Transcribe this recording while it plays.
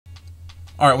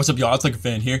Alright, what's up y'all, it's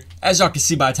LakerFan here. As y'all can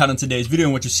see by the title of today's video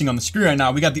and what you're seeing on the screen right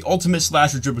now, we got the ultimate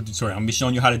slasher dribble tutorial. I'm going to be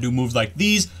showing you how to do moves like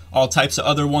these, all types of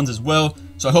other ones as well.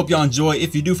 So I hope y'all enjoy.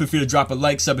 If you do, feel free to drop a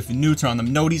like, sub if you're new, turn on them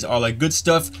noties, all that good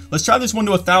stuff. Let's try this one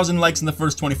to 1,000 likes in the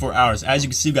first 24 hours. As you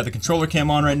can see, we got the controller cam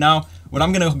on right now. What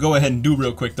I'm going to go ahead and do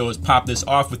real quick though is pop this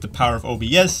off with the power of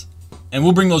OBS. And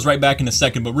we'll bring those right back in a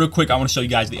second, but real quick, I want to show you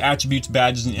guys the attributes,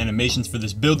 badges, and animations for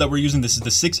this build that we're using. This is the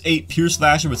 6'8 pure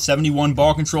slasher with 71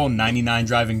 ball control, 99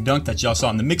 driving dunk that y'all saw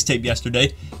in the mixtape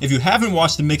yesterday. If you haven't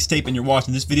watched the mixtape and you're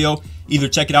watching this video, either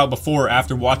check it out before or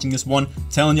after watching this one. I'm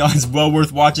telling y'all, it's well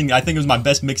worth watching. I think it was my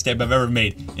best mixtape I've ever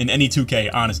made in any 2K,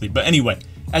 honestly. But anyway,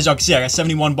 as y'all can see, I got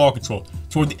 71 ball control.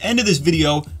 Toward the end of this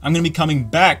video, I'm going to be coming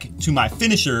back to my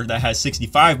finisher that has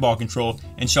 65 ball control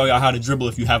and show y'all how to dribble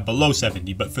if you have below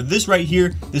 70. But for this right here,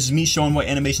 this is me showing what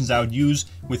animations I would use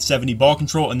with 70 ball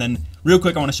control. And then real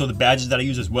quick, I want to show the badges that I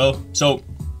use as well. So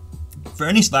for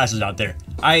any slashers out there,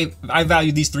 I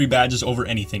value these 3 badges over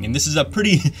anything, and this is a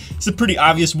pretty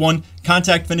obvious one.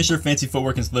 Contact, finisher, fancy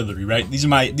footwork, and slithery, right? These are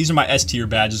my S tier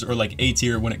badges, or like A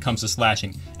tier when it comes to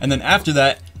slashing. And then after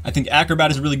that, I think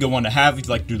acrobat is a really good one to have if you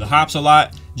like to do the hops a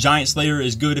lot. Giant slayer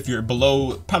is good if you're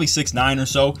below probably 6'9 or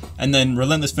so, and then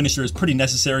relentless finisher is pretty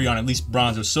necessary on at least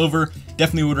bronze or silver.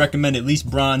 Definitely would recommend at least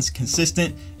bronze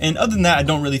consistent, and other than that, I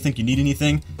don't really think you need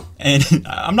anything. And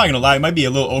I'm not gonna lie, it might be a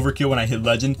little overkill when I hit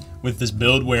legend with this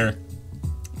build where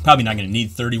probably not going to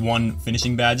need 31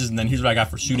 finishing badges. And then here's what I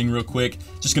got for shooting real quick.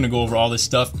 Just going to go over all this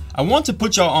stuff. I want to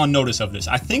put y'all on notice of this.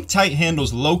 I think tight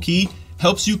handles low-key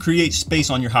helps you create space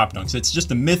on your hop dunks. It's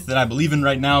just a myth that I believe in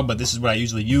right now, but this is what I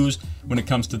usually use when it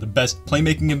comes to the best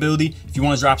playmaking ability. If you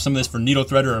want to drop some of this for needle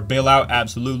threader or bailout,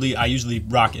 absolutely. I usually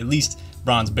rock at least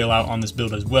bronze bailout on this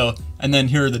build as well. And then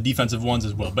here are the defensive ones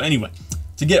as well. But anyway,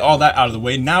 to get all that out of the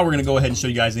way, now we're going to go ahead and show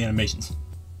you guys the animations.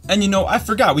 And you know, I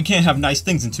forgot we can't have nice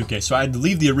things in 2K, so I had to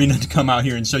leave the arena to come out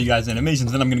here and show you guys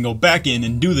animations. Then I'm going to go back in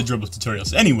and do the dribble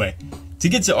tutorials. Anyway, to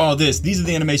get to all this, these are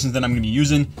the animations that I'm going to be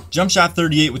using. Jump shot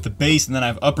 38 with the base, and then I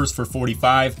have uppers for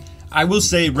 45. I will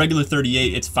say regular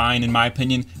 38, it's fine in my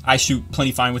opinion. I shoot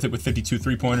plenty fine with it with 52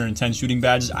 3-pointer and 10 shooting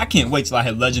badges. I can't wait till I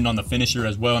hit legend on the finisher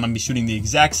as well, and I'm going to be shooting the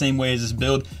exact same way as this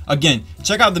build. Again,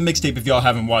 check out the mixtape if y'all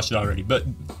haven't watched it already. But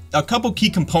a couple key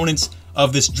components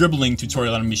of this dribbling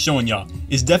tutorial that I'm going to be showing y'all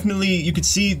is definitely, you could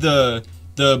see the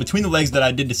between the legs that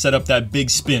I did to set up that big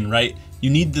spin, right? You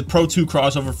need the Pro 2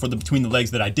 crossover for the between the legs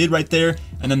that I did right there,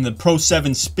 and then the Pro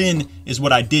 7 spin is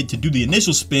what I did to do the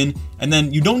initial spin, and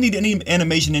then you don't need any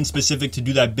animation in specific to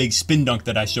do that big spin dunk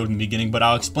that I showed in the beginning, but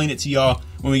I'll explain it to y'all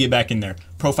when we get back in there.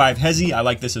 Pro 5 Hezi, I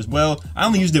like this as well. I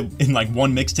only used it in like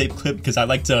one mixtape clip because I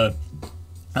like to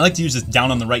use this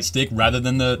down on the right stick rather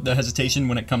than the hesitation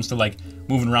when it comes to like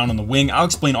moving around on the wing. I'll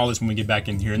explain all this when we get back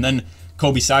in here. And then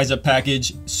Kobe size up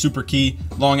package, super key.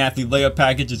 Long athlete layup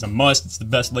package is a must. It's the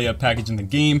best layup package in the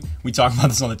game. We talk about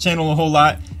this on the channel a whole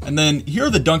lot. And then here are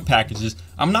the dunk packages.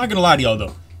 I'm not gonna lie to y'all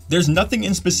though, there's nothing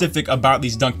in specific about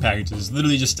these dunk packages.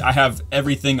 Literally just, I have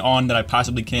everything on that I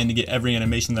possibly can to get every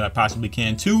animation that I possibly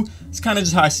can too. It's kind of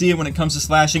just how I see it when it comes to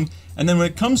slashing. And then when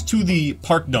it comes to the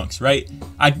park dunks, right?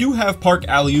 I do have park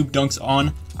alley-oop dunks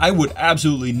on. I would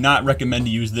absolutely not recommend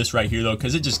to use this right here though,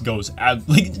 because it just goes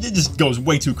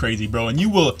way too crazy, bro. And you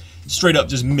will straight up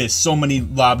just miss so many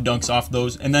lob dunks off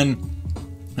those. And then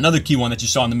another key one that you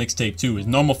saw in the mixtape too is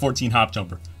normal 14 hop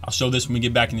jumper. I'll show this when we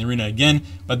get back in the arena again,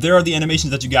 but there are the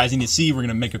animations that you guys need to see. We're going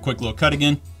to make a quick little cut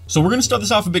again. So we're going to start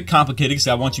this off a bit complicated because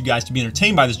I want you guys to be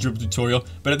entertained by this dribble tutorial,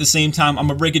 but at the same time, I'm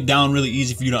going to break it down really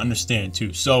easy for you to understand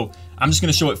too. So I'm just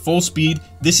going to show it full speed.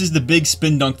 This is the big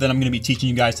spin dunk that I'm going to be teaching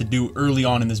you guys to do early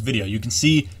on in this video. You can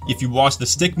see if you watch the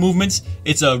stick movements,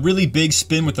 it's a really big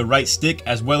spin with the right stick,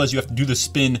 as well as you have to do the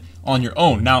spin on your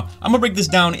own. Now, I'm going to break this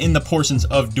down in the portions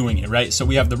of doing it, right? So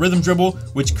we have the rhythm dribble,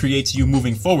 which creates you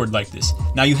moving forward like this.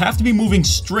 Now you have to be moving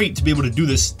straight to be able to do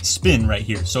this spin right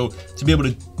here. So to be able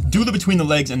to do the between the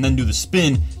legs and then do the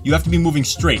spin, you have to be moving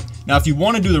straight. Now if you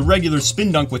want to do the regular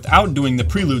spin dunk without doing the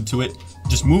prelude to it,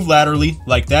 just move laterally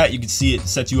like that. You can see it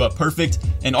sets you up perfect,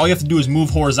 and all you have to do is move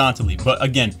horizontally. But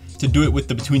again, to do it with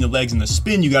the between the legs and the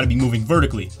spin, you got to be moving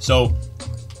vertically. So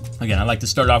again, I like to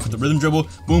start off with the rhythm dribble,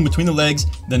 boom, between the legs,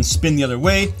 then spin the other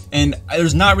way. And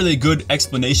there's not really a good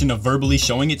explanation of verbally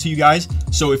showing it to you guys.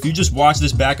 So if you just watch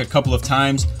this back a couple of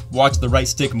times, watch the right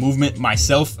stick movement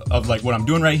myself of like what I'm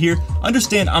doing right here,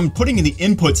 understand I'm putting the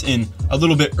inputs in a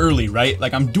little bit early, right?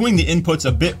 Like I'm doing the inputs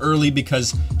a bit early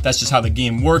because that's just how the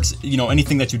game works. You know,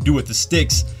 anything that you do with the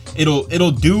sticks,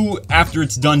 it'll do after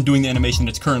it's done doing the animation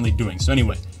it's currently doing. So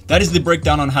anyway, that is the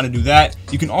breakdown on how to do that.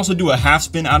 You can also do a half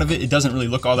spin out of it. It doesn't really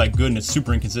look all that good and it's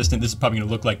super inconsistent. This is probably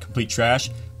gonna look like complete trash,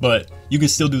 but you can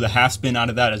still do the half spin out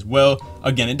of that as well.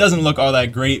 Again, it doesn't look all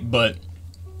that great, but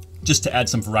just to add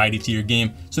some variety to your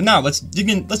game. So now let's dig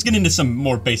in, let's get into some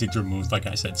more basic dribble moves, like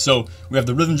I said. So we have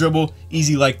the rhythm dribble,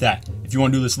 easy like that. If you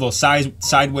want to do this little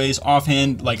sideways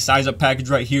offhand like size up package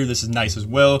right here, this is nice as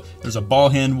well. There's a ball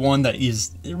hand one that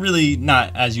is really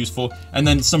not as useful, and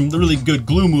then some really good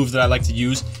glue moves that I like to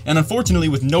use. And unfortunately,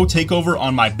 with no takeover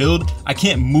on my build, I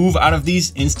can't move out of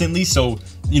these instantly, so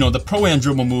you know, the pro-am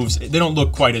dribble moves, they don't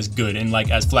look quite as good and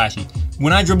like as flashy.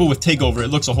 When I dribble with takeover, it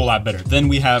looks a whole lot better. Then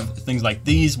we have things like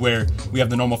these where we have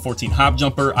the normal 14 hop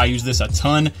jumper. I use this a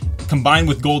ton. Combined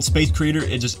with gold space creator,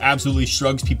 it just absolutely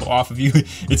shrugs people off of you.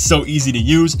 It's so easy to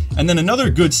use. And then another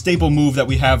good staple move that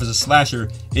we have as a slasher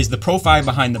is the Pro 5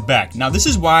 behind the back. Now this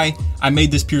is why I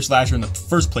made this pure slasher in the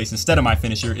first place instead of my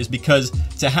finisher, is because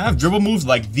to have dribble moves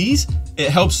like these, it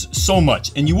helps so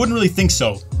much. And you wouldn't really think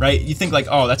so, right? You think like,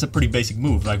 oh, that's a pretty basic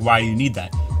move. Like, why do you need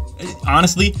that?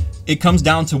 Honestly, it comes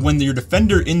down to when your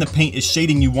defender in the paint is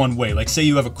shading you one way. Like say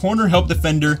you have a corner help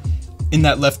defender in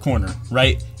that left corner,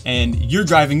 right? And you're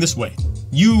driving this way.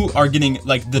 You are getting,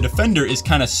 like, the defender is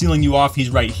kind of sealing you off. He's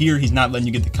right here. He's not letting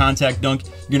you get the contact dunk.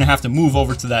 You're gonna have to move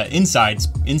over to that inside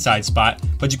spot,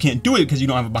 but you can't do it because you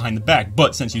don't have a behind the back.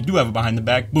 But since you do have a behind the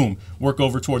back, boom, work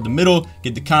over toward the middle,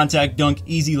 get the contact dunk,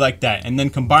 easy like that. And then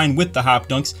combined with the hop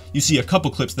dunks, you see a couple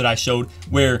clips that I showed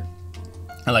where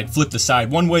I like flip the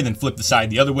side one way, then flip the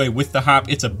side the other way with the hop.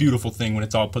 It's a beautiful thing when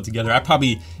it's all put together. I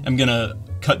probably am gonna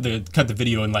cut the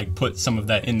video and like put some of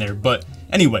that in there. But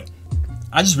anyway,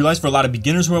 I just realized for a lot of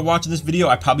beginners who are watching this video,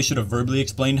 I probably should have verbally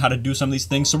explained how to do some of these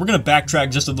things. So we're gonna backtrack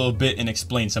just a little bit and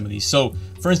explain some of these. So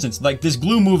for instance, like this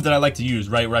glue move that I like to use,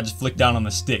 right, where I just flick down on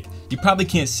the stick. You probably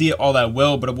can't see it all that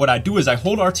well, but what I do is I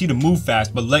hold RT to move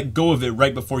fast, but let go of it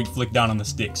right before you flick down on the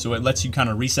stick. So it lets you kind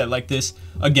of reset like this.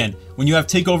 Again, when you have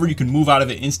takeover, you can move out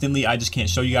of it instantly. I just can't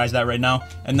show you guys that right now.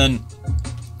 And then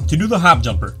to do the hop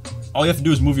jumper, all you have to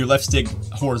do is move your left stick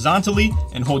horizontally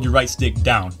and hold your right stick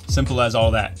down. Simple as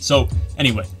all that. So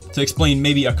anyway, to explain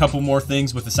maybe a couple more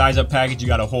things, with the size up package, you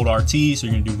got to hold RT, so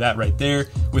you're going to do that right there.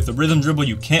 With the rhythm dribble,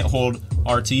 you can't hold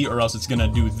RT or else it's going to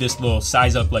do this little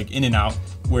size up like in and out,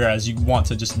 whereas you want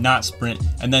to just not sprint,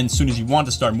 and then as soon as you want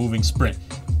to start moving, sprint.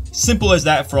 Simple as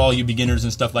that for all you beginners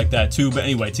and stuff like that too. But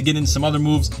anyway, to get into some other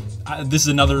moves, this is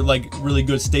another like really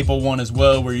good staple one as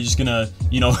well, where you're just gonna,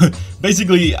 you know,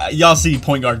 basically y'all see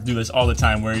point guards do this all the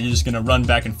time, where you're just gonna run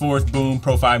back and forth, boom,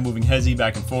 Pro 5 moving hezzy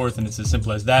back and forth, and it's as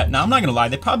simple as that. Now I'm not gonna lie,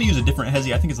 they probably use a different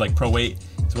hezzy. I think it's like Pro 8.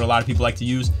 It's what a lot of people like to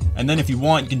use. And then if you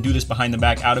want, you can do this behind the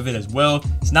back out of it as well.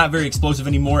 It's not very explosive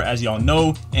anymore, as y'all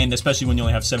know, and especially when you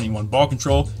only have 71 ball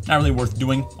control, not really worth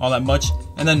doing all that much.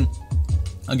 And then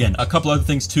again, a couple other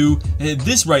things too.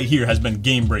 This right here has been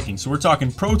game breaking. So we're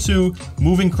talking Pro 2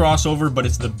 moving crossover, but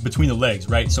it's the between the legs,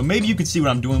 right? So maybe you can see what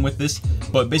I'm doing with this,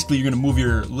 but basically you're gonna move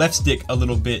your left stick a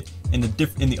little bit in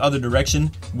the other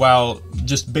direction, while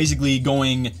just basically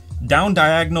going down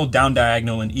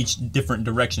diagonal in each different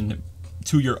direction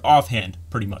to your offhand,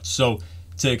 pretty much. So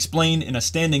to explain, in a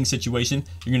standing situation,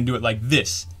 you're gonna do it like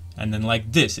this. And then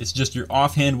like this, it's just your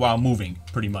offhand while moving,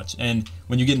 pretty much. And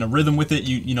when you get in a rhythm with it,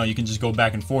 you know, you can just go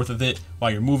back and forth with it while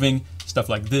you're moving, stuff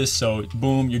like this. So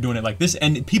boom, you're doing it like this,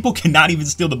 and people cannot even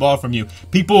steal the ball from you.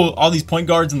 People, all these point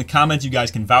guards in the comments, you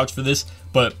guys can vouch for this,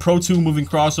 but Pro 2 moving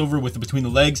crossover with the between the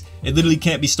legs, it literally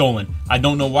can't be stolen. I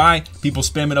don't know why. People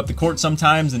spam it up the court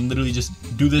sometimes and literally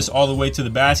just do this all the way to the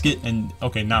basket, and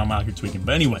okay, now I'm out here tweaking.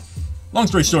 But anyway, long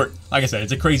story short, like I said,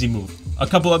 it's a crazy move. A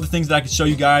couple other things that I could show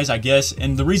you guys, I guess,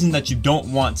 and the reason that you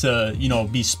don't want to, you know,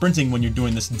 be sprinting when you're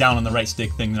doing this down on the right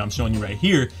stick thing that I'm showing you right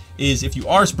here is if you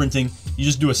are sprinting, you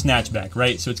just do a snatchback,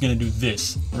 right? So it's going to do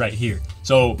this right here.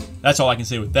 So that's all I can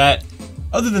say with that.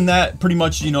 Other than that, pretty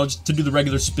much, you know, just to do the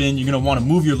regular spin, you're going to want to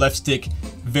move your left stick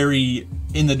very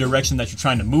in the direction that you're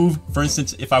trying to move. For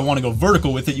instance, if I want to go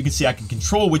vertical with it, you can see I can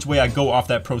control which way I go off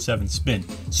that Pro 7 spin.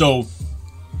 So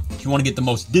if you want to get the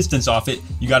most distance off it,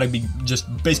 you got to be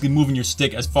just basically moving your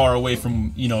stick as far away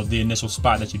from, you know, the initial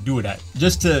spot that you do it at.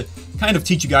 Just to kind of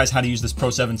teach you guys how to use this Pro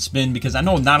 7 spin, because I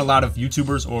know not a lot of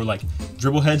YouTubers or like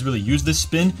dribble heads really use this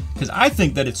spin, because I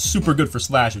think that it's super good for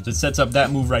slashers. It sets up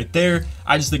that move right there.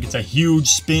 I just think it's a huge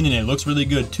spin and it looks really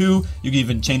good too. You can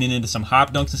even chain it into some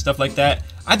hop dunks and stuff like that.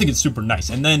 I think it's super nice.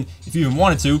 And then if you even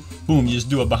wanted to, boom, you just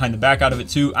do a behind the back out of it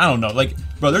too. I don't know, like,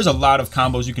 bro, there's a lot of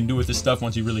combos you can do with this stuff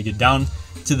once you really get down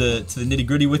to the nitty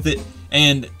gritty with it.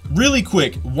 And really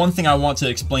quick, one thing I want to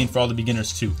explain for all the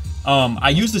beginners too.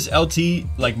 I use this LT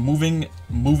like moving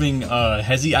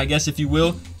hezzy, I guess, if you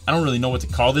will, I don't really know what to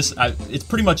call this. It's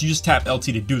pretty much you just tap LT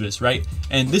to do this, right?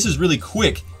 And this is really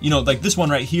quick. You know, like this one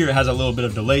right here, it has a little bit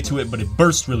of delay to it, but it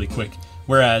bursts really quick.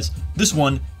 Whereas this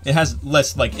one, it has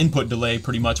less like input delay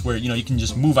pretty much, where, you know, you can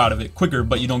just move out of it quicker,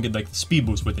 but you don't get like the speed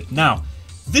boost with it. Now,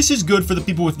 this is good for the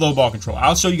people with low ball control.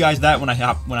 I'll show you guys that when I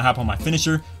hop on my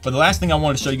finisher. But the last thing I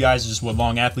want to show you guys is just what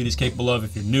long athlete is capable of.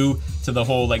 If you're new to the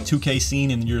whole like 2K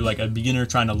scene and you're like a beginner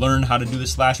trying to learn how to do the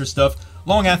slasher stuff,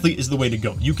 long athlete is the way to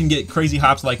go. You can get crazy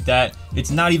hops like that.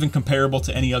 It's not even comparable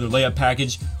to any other layup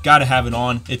package. Gotta have it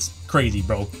on. It's crazy,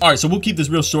 bro. All right, so we'll keep this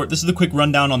real short. This is a quick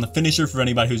rundown on the finisher for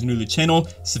anybody who's new to the channel.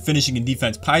 It's the finishing and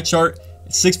defense pie chart.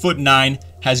 It's 6'9",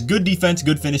 has good defense,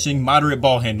 good finishing, moderate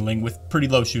ball handling with pretty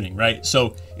low shooting, right?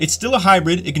 So it's still a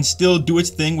hybrid. It can still do its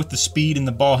thing with the speed and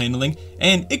the ball handling,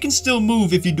 and it can still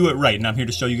move if you do it right, and I'm here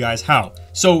to show you guys how.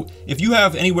 So if you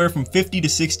have anywhere from 50 to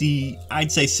 60,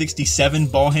 I'd say 67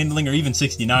 ball handling, or even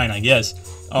 69, I guess,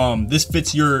 this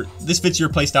fits your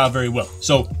playstyle very well.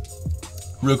 So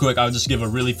real quick, I'll just give a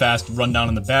really fast rundown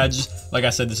on the badges. Like I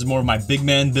said, this is more of my big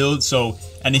man build, so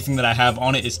anything that I have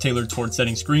on it is tailored towards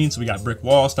setting screens. So we got brick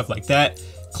wall, stuff like that.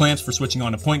 Clamps for switching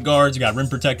on to point guards. You got rim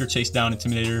protector, chase down,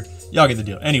 intimidator. Y'all get the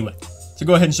deal. Anyway, so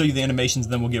go ahead and show you the animations,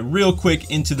 then we'll get real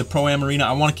quick into the Pro-Am arena.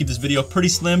 I want to keep this video pretty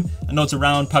slim. I know it's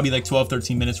around probably like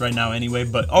 12-13 minutes right now anyway,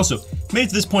 but also, made it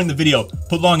to this point in the video,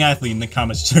 put long athlete in the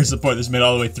comments to support this made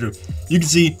all the way through. You can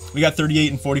see we got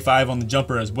 38 and 45 on the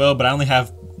jumper as well, but I only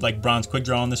have like bronze quick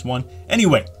draw on this one.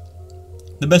 Anyway,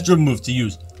 the best dribble move to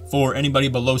use for anybody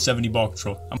below 70 ball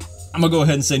control. I'm gonna go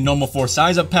ahead and say normal 4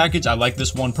 size up package. I like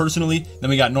this one personally. Then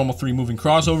we got normal 3 moving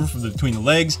crossover for between the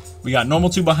legs. We got normal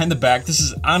 2 behind the back. This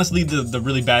is honestly the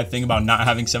really bad thing about not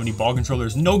having 70 ball control.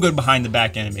 There's no good behind the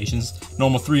back animations.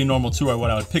 Normal 3 and normal 2 are what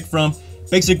I would pick from.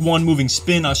 Basic 1 moving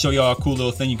spin. I'll show y'all a cool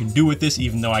little thing you can do with this,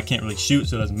 even though I can't really shoot,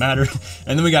 so it doesn't matter.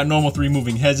 And then we got normal 3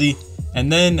 moving hezzy. And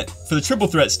then for the triple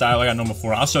threat style, I got normal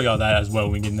 4. I'll show y'all that as well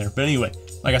when we get in there. But anyway,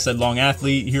 like I said, long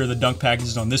athlete. Here are the dunk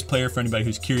packages on this player for anybody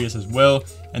who's curious as well.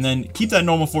 And then keep that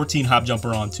normal 14 hop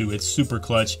jumper on too. It's super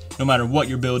clutch no matter what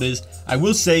your build is. I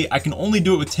will say I can only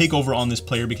do it with takeover on this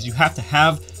player because you have to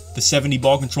have the 70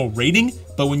 ball control rating.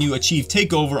 But when you achieve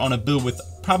takeover on a build with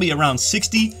probably around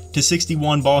 60 to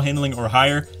 61 ball handling or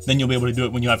higher, then you'll be able to do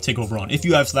it when you have takeover on, if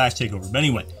you have slash takeover. But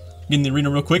anyway, get in the arena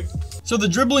real quick. So the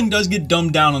dribbling does get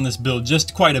dumbed down on this build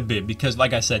just quite a bit because,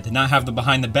 like I said, to not have the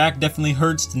behind the back definitely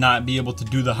hurts. To not be able to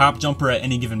do the hop jumper at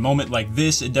any given moment like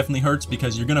this, it definitely hurts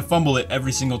because you're gonna fumble it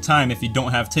every single time if you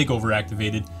don't have takeover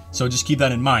activated. So just keep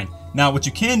that in mind. Now what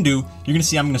you can do, you're gonna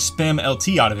see I'm gonna spam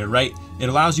LT out of it, right? It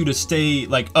allows you to stay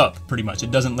like up pretty much. It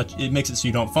doesn't let you, it makes it so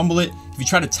you don't fumble it. If you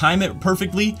try to time it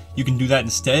perfectly, you can do that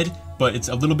instead, but it's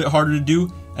a little bit harder to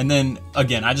do. And then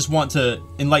again, I just want to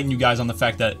enlighten you guys on the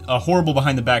fact that a horrible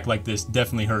behind the back like this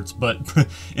definitely hurts, but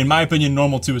in my opinion,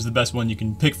 normal 2 is the best one you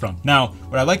can pick from. Now,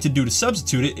 what I like to do to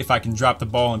substitute it, if I can drop the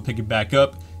ball and pick it back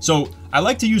up, so I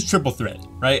like to use triple threat,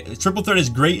 right? Triple threat is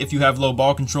great if you have low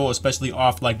ball control, especially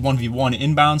off like 1v1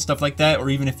 inbound, stuff like that, or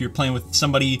even if you're playing with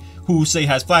somebody who, say,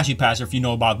 has flashy passer, if you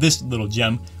know about this little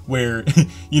gem where,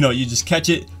 you know, you just catch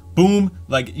it, boom,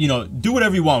 like, you know, do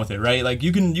whatever you want with it, right? Like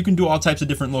you can do all types of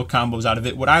different little combos out of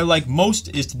it. What I like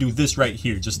most is to do this right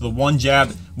here, just the one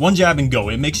jab and go.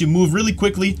 It makes you move really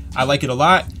quickly. I like it a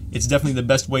lot. It's definitely the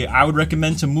best way I would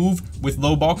recommend to move with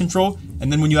low ball control.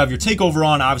 And then when you have your takeover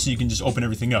on, obviously you can just open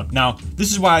everything up. Now,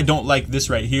 this is why I don't like this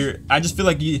right here. I just feel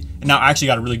like now I actually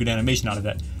got a really good animation out of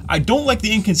that. I don't like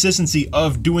the inconsistency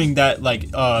of doing that,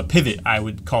 like pivot, I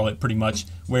would call it pretty much,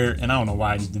 where, and I don't know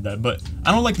why I just did that, but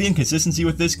I don't like the inconsistency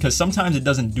with this because sometimes it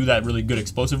doesn't do that really good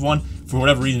explosive one. For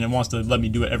whatever reason, it wants to let me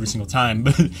do it every single time.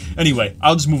 But anyway,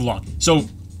 I'll just move along. So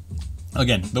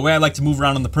again, the way I like to move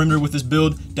around on the perimeter with this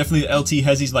build, definitely the LT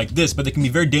hezzies like this, but they can be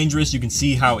very dangerous. You can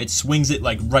see how it swings it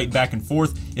like right back and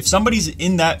forth. If somebody's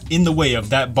in the way of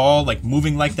that ball, like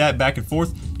moving like that back and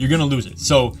forth, you're gonna lose it.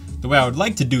 So the way I would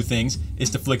like to do things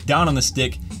is to flick down on the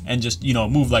stick and just, you know,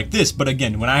 move like this. But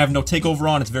again, when I have no takeover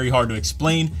on, it's very hard to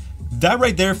explain. That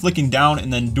right there, flicking down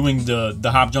and then doing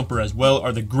the hop jumper as well,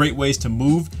 are the great ways to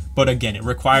move. But again, it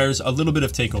requires a little bit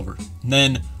of takeover. And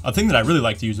then a thing that I really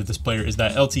like to use with this player is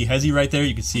that LT hezzy right there.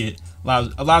 You can see it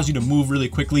allows you to move really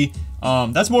quickly.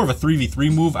 That's more of a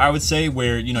 3v3 move, I would say,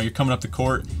 where, you know, you're coming up the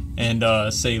court and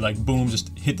say like boom, just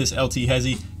hit this LT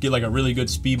hezzy, get like a really good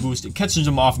speed boost. It catches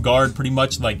them off guard pretty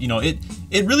much. Like, you know, it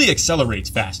really accelerates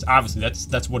fast. Obviously,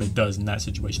 that's what it does in that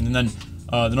situation. And then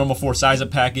the normal 4 size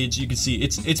up package, you can see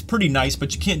it's pretty nice,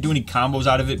 but you can't do any combos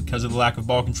out of it because of the lack of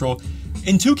ball control.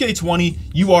 in 2K20,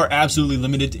 you are absolutely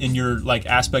limited in your like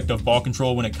aspect of ball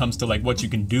control when it comes to like what you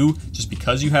can do, just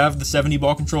because you have the 70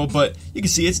 ball control. But you can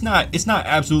see it's not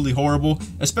absolutely horrible,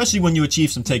 especially when you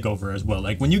achieve some takeover as well.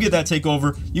 Like when you get that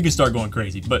takeover, you can start going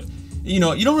crazy. But you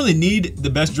know, you don't really need the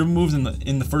best dribble moves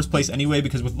in the first place anyway,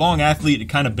 because with long athlete, it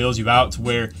kind of bails you out to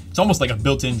where it's almost like a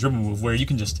built-in dribble move where you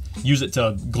can just use it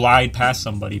to glide past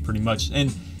somebody pretty much.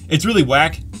 And it's really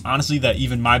whack, honestly, that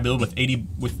even my build with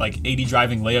 80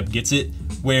 driving layup gets it,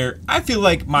 where I feel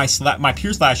like my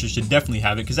pure slasher should definitely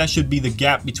have it, because that should be the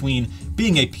gap between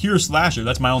being a pure slasher.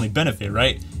 That's my only benefit,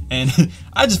 right? And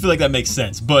I just feel like that makes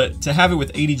sense. But to have it with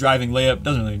 80 driving layup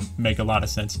doesn't really make a lot of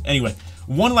sense. Anyway,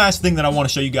 one last thing that I want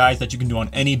to show you guys that you can do on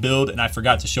any build, and I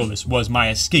forgot to show this, was my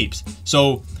escapes.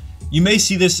 So you may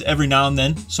see this every now and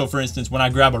then. So for instance, when I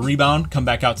grab a rebound, come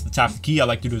back out to the top of the key, I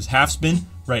like to do this half spin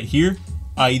right here.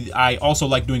 I also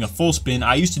like doing a full spin.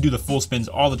 I used to do the full spins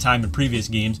all the time in previous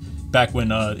games, back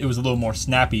when it was a little more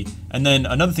snappy. And then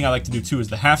another thing I like to do too is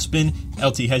the half spin,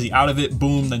 LT hezzy out of it,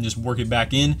 boom, then just work it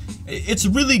back in. It's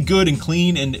really good and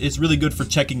clean, and it's really good for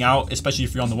checking out, especially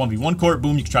if you're on the 1v1 court.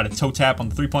 Boom, you can try to toe tap on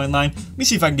the 3-point line. Let me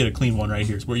see if I can get a clean one right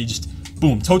here. It's where you just,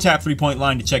 boom, toe tap 3-point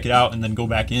line to check it out and then go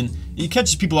back in. It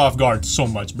catches people off guard so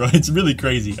much, bro. It's really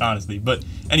crazy, honestly. But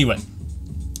anyway,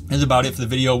 that's about it for the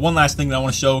video. One last thing that I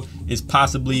want to show is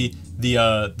possibly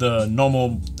the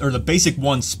normal, or the basic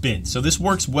 1 spin. So this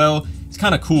works well. It's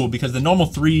kind of cool because the normal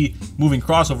 3 moving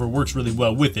crossover works really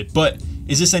well with it. But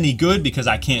is this any good because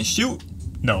I can't shoot?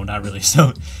 No, not really.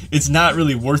 So it's not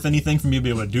really worth anything for me to be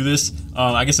able to do this.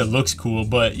 I guess it looks cool,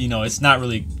 but you know, it's not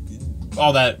really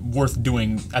all that worth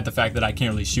doing at the fact that I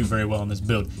can't really shoot very well on this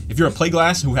build. If you're a play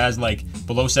glass who has like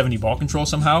below 70 ball control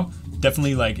somehow,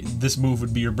 definitely like this move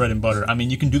would be your bread and butter. I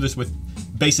mean, you can do this with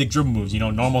basic dribble moves, you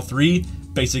know, normal 3,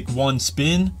 basic 1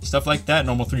 spin, stuff like that,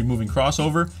 normal 3 moving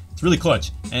crossover. It's really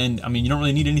clutch. And I mean, you don't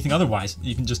really need anything otherwise.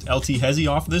 You can just LT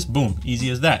hezzy off of this, boom, easy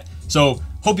as that. So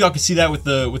hope y'all can see that with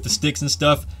the sticks and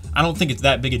stuff. I don't think it's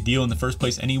that big a deal in the first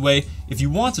place anyway. If you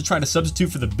want to try to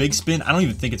substitute for the big spin, I don't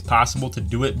even think it's possible to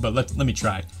do it, but let me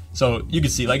try. So you can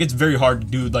see, like, it's very hard to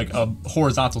do like a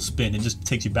horizontal spin. It just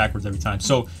takes you backwards every time.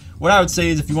 So what I would say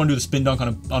is, if you want to do the spin dunk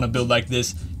on a build like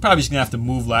this, probably just gonna have to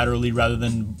move laterally rather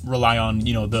than rely on,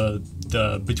 you know, the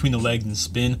between the legs and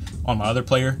spin on my other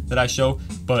player that I show.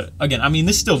 But again, I mean,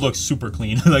 this still looks super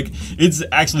clean. Like, it's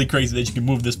actually crazy that you can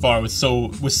move this far with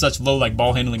such low like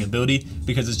ball handling ability,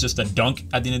 because it's just a dunk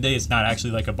at the end of the day. It's not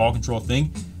actually like a ball control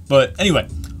thing. But anyway,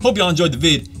 hope y'all enjoyed the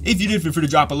vid. If you did, feel free to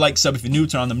drop a like, sub if you're new,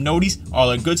 turn on them noties, all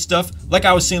that good stuff. Like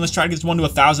I was saying, let's try to get this one to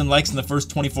 1,000 likes in the first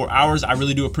 24 hours. I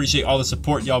really do appreciate all the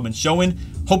support y'all been showing.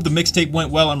 Hope the mixtape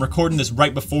went well. I'm recording this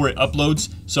right before it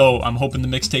uploads, so I'm hoping the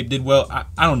mixtape did well.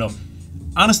 I don't know.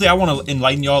 Honestly, I want to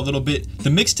enlighten y'all a little bit. The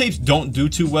mixtapes don't do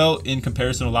too well in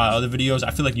comparison to a lot of other videos.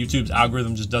 I feel like YouTube's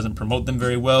algorithm just doesn't promote them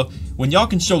very well. When y'all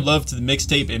can show love to the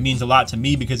mixtape, it means a lot to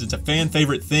me because it's a fan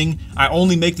favorite thing. I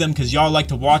only make them because y'all like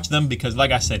to watch them, because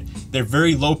like I said, they're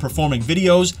very low performing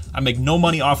videos. I make no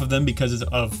money off of them because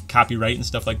of copyright and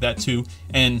stuff like that too.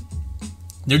 And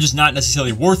they're just not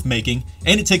necessarily worth making,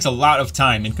 and it takes a lot of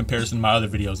time in comparison to my other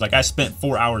videos. Like, I spent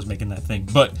 4 hours making that thing.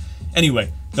 But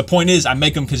anyway, the point is, I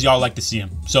make them because y'all like to see them.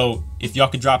 So if y'all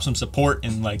could drop some support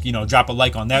and, like, you know, drop a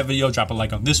like on that video, drop a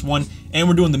like on this one. And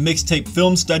we're doing the mixtape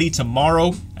film study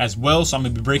tomorrow as well. So I'm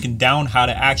going to be breaking down how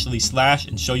to actually slash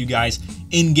and show you guys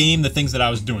in game the things that I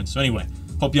was doing. So anyway,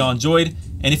 hope y'all enjoyed.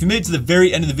 And if you made it to the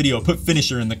very end of the video, put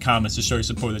finisher in the comments to show your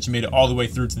support that you made it all the way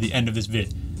through to the end of this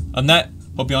vid. On that,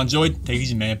 hope y'all enjoyed. Take it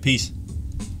easy, man. Peace.